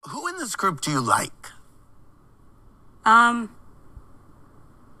in this group do you like?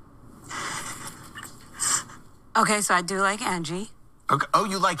 Okay, so I do like Angie. Okay. Oh,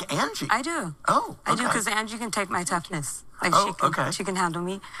 you like Angie? I do. Oh, okay. I do, because Angie can take my toughness. Like, she can handle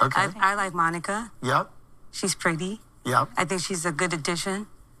me. Okay. I like Monica. Yep. She's pretty. Yep. I think she's a good addition.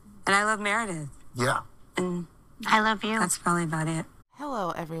 And I love Meredith. Yeah. And I love you. that's probably about it.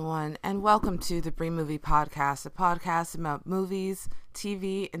 Hello, everyone, and welcome to the Bree Movie podcast, a podcast about movies,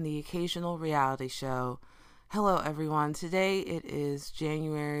 TV, and the occasional reality show. Hello, everyone. Today it is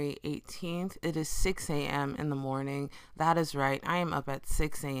January 18th. It is 6 a.m. in the morning. That is right. I am up at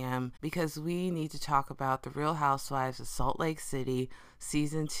 6 a.m. because we need to talk about the Real Housewives of Salt Lake City,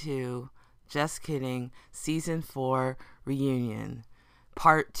 Season 2, just kidding, Season 4 reunion,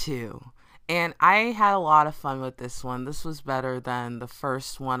 Part 2. And I had a lot of fun with this one. This was better than the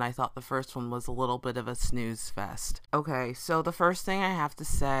first one. I thought the first one was a little bit of a snooze fest. Okay, so the first thing I have to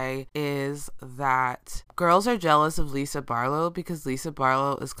say is that girls are jealous of Lisa Barlow because Lisa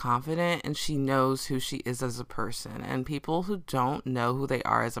Barlow is confident and she knows who she is as a person. And people who don't know who they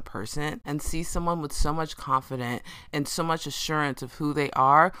are as a person and see someone with so much confidence and so much assurance of who they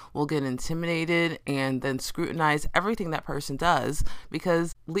are will get intimidated and then scrutinize everything that person does,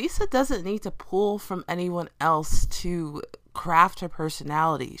 because Lisa doesn't need to pull from anyone else to craft her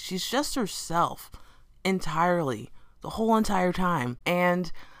personality. She's just herself entirely, the whole entire time.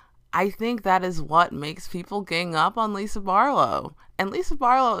 And I think that is what makes people gang up on Lisa Barlow. And Lisa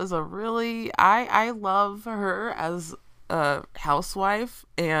Barlow is a really, I love her as a housewife,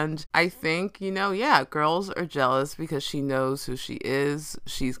 and I think, girls are jealous because she knows who she is,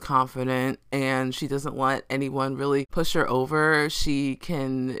 she's confident, and she doesn't let anyone really push her over. She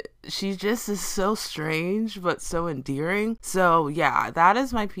just is so strange but so endearing. So yeah, that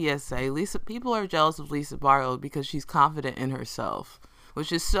is my PSA. People are jealous of Lisa Barlow because she's confident in herself,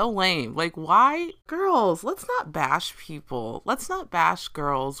 which is so lame. Like, why? Girls, let's not bash people. Let's not bash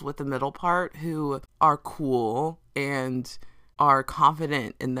girls with the middle part who are cool and are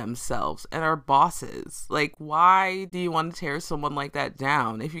confident in themselves and are bosses. Like, why do you want to tear someone like that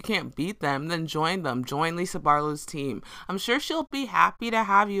down? If you can't beat them, then join them. Join Lisa Barlow's team. I'm sure she'll be happy to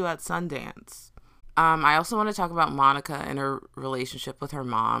have you at Sundance. I also want to talk about Monica and her relationship with her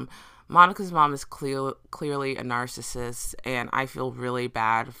mom. Monica's mom is clearly a narcissist, and I feel really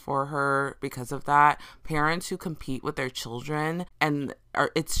bad for her because of that. Parents who compete with their children,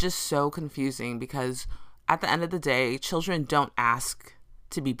 it's just so confusing because at the end of the day, children don't ask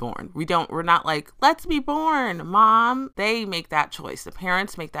to be born. We're not like, let's be born, mom. They make that choice. The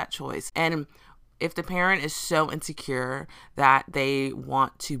parents make that choice. And if the parent is so insecure that they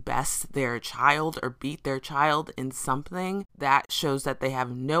want to best their child or beat their child in something, that shows that they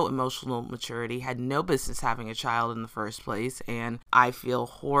have no emotional maturity, had no business having a child in the first place. And I feel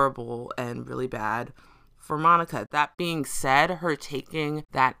horrible and really bad for Monica. That being said, her taking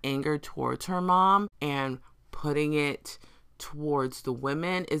that anger towards her mom and putting it towards the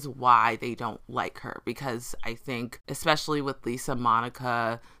women is why they don't like her, because I think, especially with Lisa,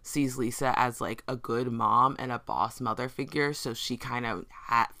 Monica sees Lisa as like a good mom and a boss mother figure, so she kind of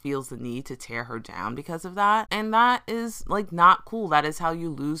feels the need to tear her down because of that, and that is like not cool. That is how you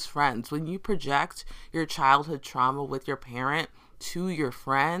lose friends. When you project your childhood trauma with your parent to your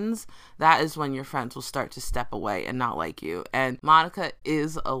friends, that is when your friends will start to step away and not like you. And Monica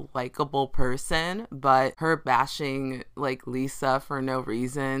is a likable person, but her bashing like Lisa for no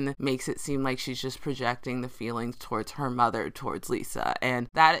reason makes it seem like she's just projecting the feelings towards her mother towards Lisa, and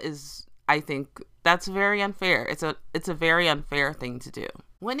that is, I think, that's very unfair. It's a very unfair thing to do.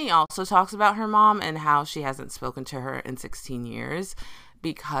 Whitney also talks about her mom and how she hasn't spoken to her in 16 years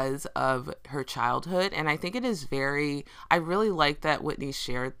because of her childhood. And I think it is I really like that Whitney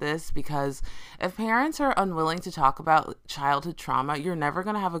shared this, because if parents are unwilling to talk about childhood trauma, you're never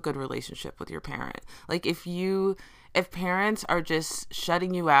going to have a good relationship with your parent. Like, if parents are just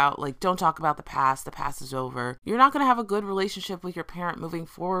shutting you out, like, don't talk about the past is over, you're not going to have a good relationship with your parent moving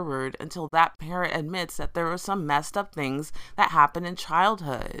forward until that parent admits that there were some messed up things that happened in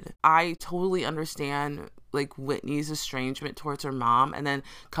childhood. I totally understand like Whitney's estrangement towards her mom and then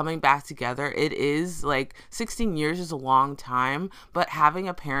coming back together. It is like 16 years is a long time, but having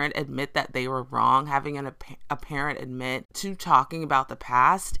a parent admit that they were wrong, having a parent admit to talking about the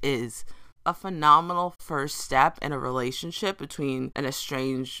past is a phenomenal first step in a relationship between an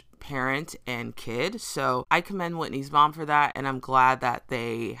estranged parent and kid. So I commend Whitney's mom for that, and I'm glad that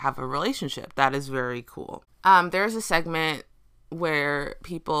they have a relationship. That is very cool. There's a segment where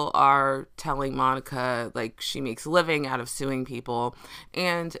people are telling Monica like she makes a living out of suing people,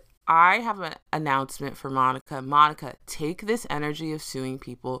 and I have an announcement for Monica. Monica, take this energy of suing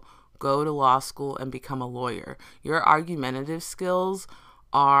people, go to law school and become a lawyer. Your argumentative skills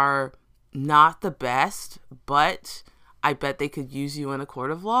are not the best, but I bet they could use you in a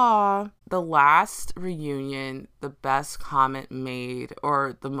court of law. The last reunion, the best comment made,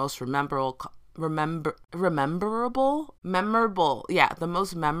 or the most memorable, the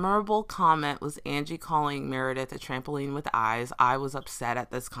most memorable comment was Angie calling Meredith a trampoline with eyes. I was upset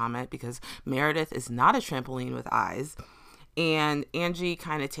at this comment because Meredith is not a trampoline with eyes. And Angie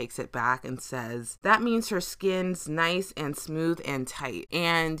kind of takes it back and says, that means her skin's nice and smooth and tight.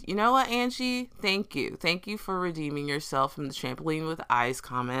 And you know what, Angie? Thank you. Thank you for redeeming yourself from the trampoline with eyes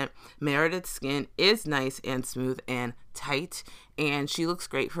comment. Meredith's skin is nice and smooth and tight, and she looks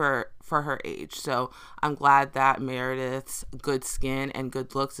great for her age. So I'm glad that Meredith's good skin and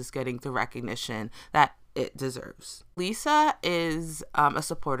good looks is getting the recognition that it deserves. Lisa is a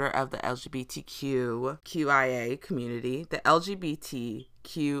supporter of the LGBTQIA community. The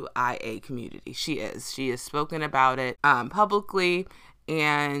LGBTQIA community. She has spoken about it publicly,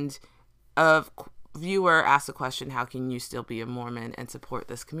 and viewer asked the question, how can you still be a Mormon and support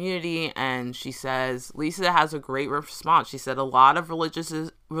this community? And she says, Lisa has a great response. She said a lot of religious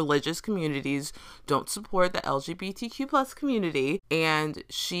communities don't support the LGBTQ plus community, and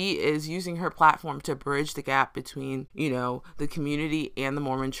she is using her platform to bridge the gap between, the community and the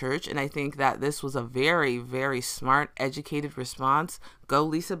Mormon church. And I think that this was a very, very smart, educated response. Go,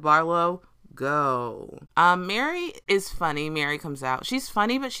 Lisa Barlow. Go. Mary is funny. Mary comes out. She's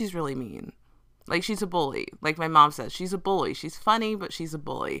funny, but she's really mean. Like, she's a bully. Like my mom says, she's a bully. She's funny, but she's a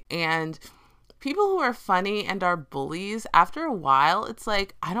bully. And people who are funny and are bullies, after a while, it's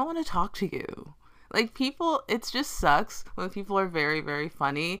like, I don't want to talk to you. Like, people, it just sucks when people are very, very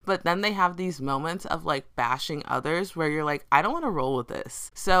funny, but then they have these moments of like bashing others where you're like, I don't want to roll with this.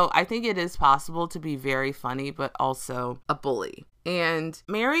 So I think it is possible to be very funny, but also a bully. And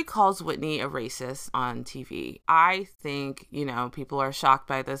Mary calls Whitney a racist on TV. I think, people are shocked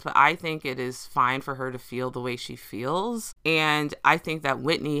by this, but I think it is fine for her to feel the way she feels. And I think that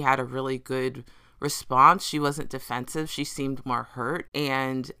Whitney had a really good response. She wasn't defensive. She seemed more hurt.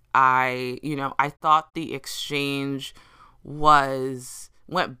 And I thought the exchange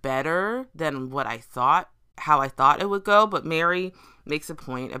went better than how I thought it would go. But Mary makes a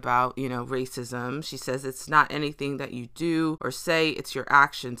point about, racism. She says it's not anything that you do or say, it's your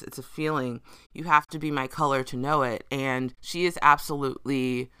actions. It's a feeling. You have to be my color to know it. And she is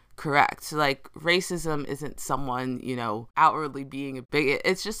absolutely correct. Like, racism isn't someone, outwardly being a bigot.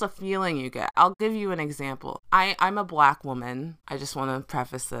 It's just a feeling you get. I'll give you an example. I'm a Black woman. I just want to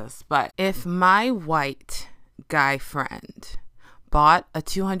preface this. But if my white guy friend bought a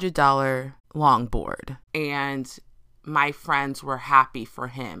 $200 longboard and my friends were happy for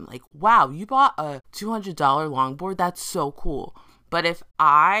him, like, wow, you bought a $200 longboard? That's so cool. But if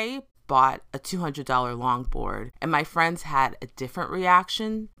I bought a $200 longboard and my friends had a different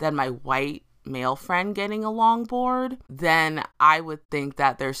reaction than my white male friend getting a longboard, then I would think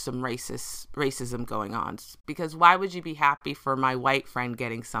that there's some racism going on. Because why would you be happy for my white friend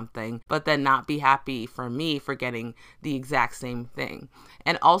getting something, but then not be happy for me for getting the exact same thing?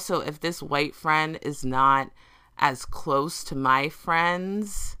 And also, if this white friend is not as close to my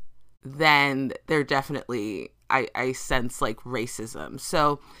friends, then they're definitely, I sense like racism.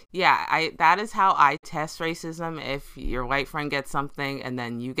 So yeah, that is how I test racism. If your white friend gets something and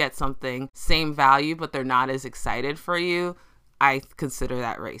then you get something same value, but they're not as excited for you, I consider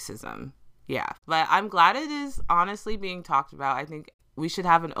that racism. Yeah, but I'm glad it is honestly being talked about. I think we should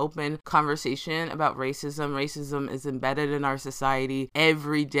have an open conversation about racism. Racism is embedded in our society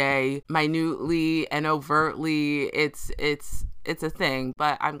every day, minutely and overtly. It's a thing,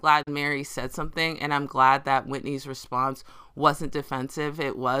 but I'm glad Mary said something, and I'm glad that Whitney's response wasn't defensive.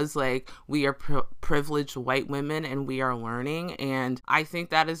 It was like, we are privileged white women and we are learning, and I think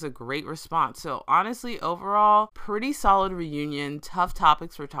that is a great response. So honestly, overall, pretty solid reunion. Tough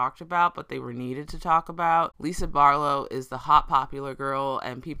topics were talked about, but they were needed to talk about. Lisa Barlow is the hot popular girl,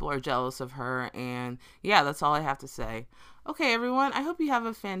 and people are jealous of her, and yeah, that's all I have to say. Okay, everyone, I hope you have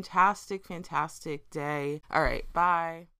a fantastic, fantastic day. All right, bye.